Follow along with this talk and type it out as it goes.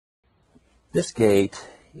This gait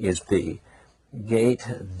is the gait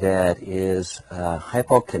that is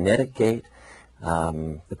hypokinetic gait.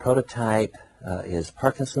 The prototype is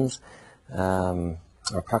Parkinson's or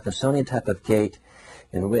Parkinsonian type of gait,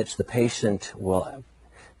 in which the patient will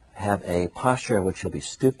have a posture in which he'll be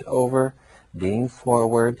stooped over, leaning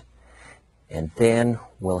forward, and then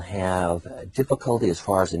will have difficulty as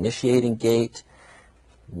far as initiating gait.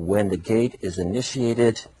 When the gait is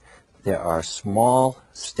initiated, there are small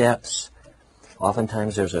steps.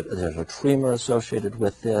 Oftentimes there's a tremor associated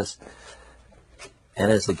with this.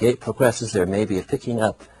 And as the gait progresses, there may be a picking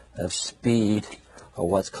up of speed, or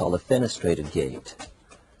what's called a fenestrated gait.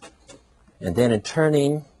 And then in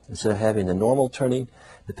turning, instead of having the normal turning,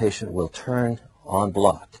 the patient will turn en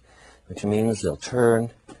bloc, which means they'll turn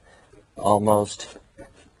almost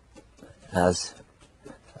as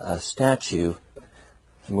a statue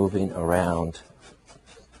moving around.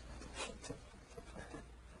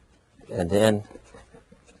 And then,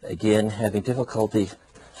 again, having difficulty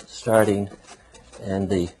starting in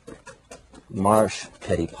the marche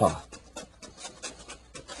petit pas.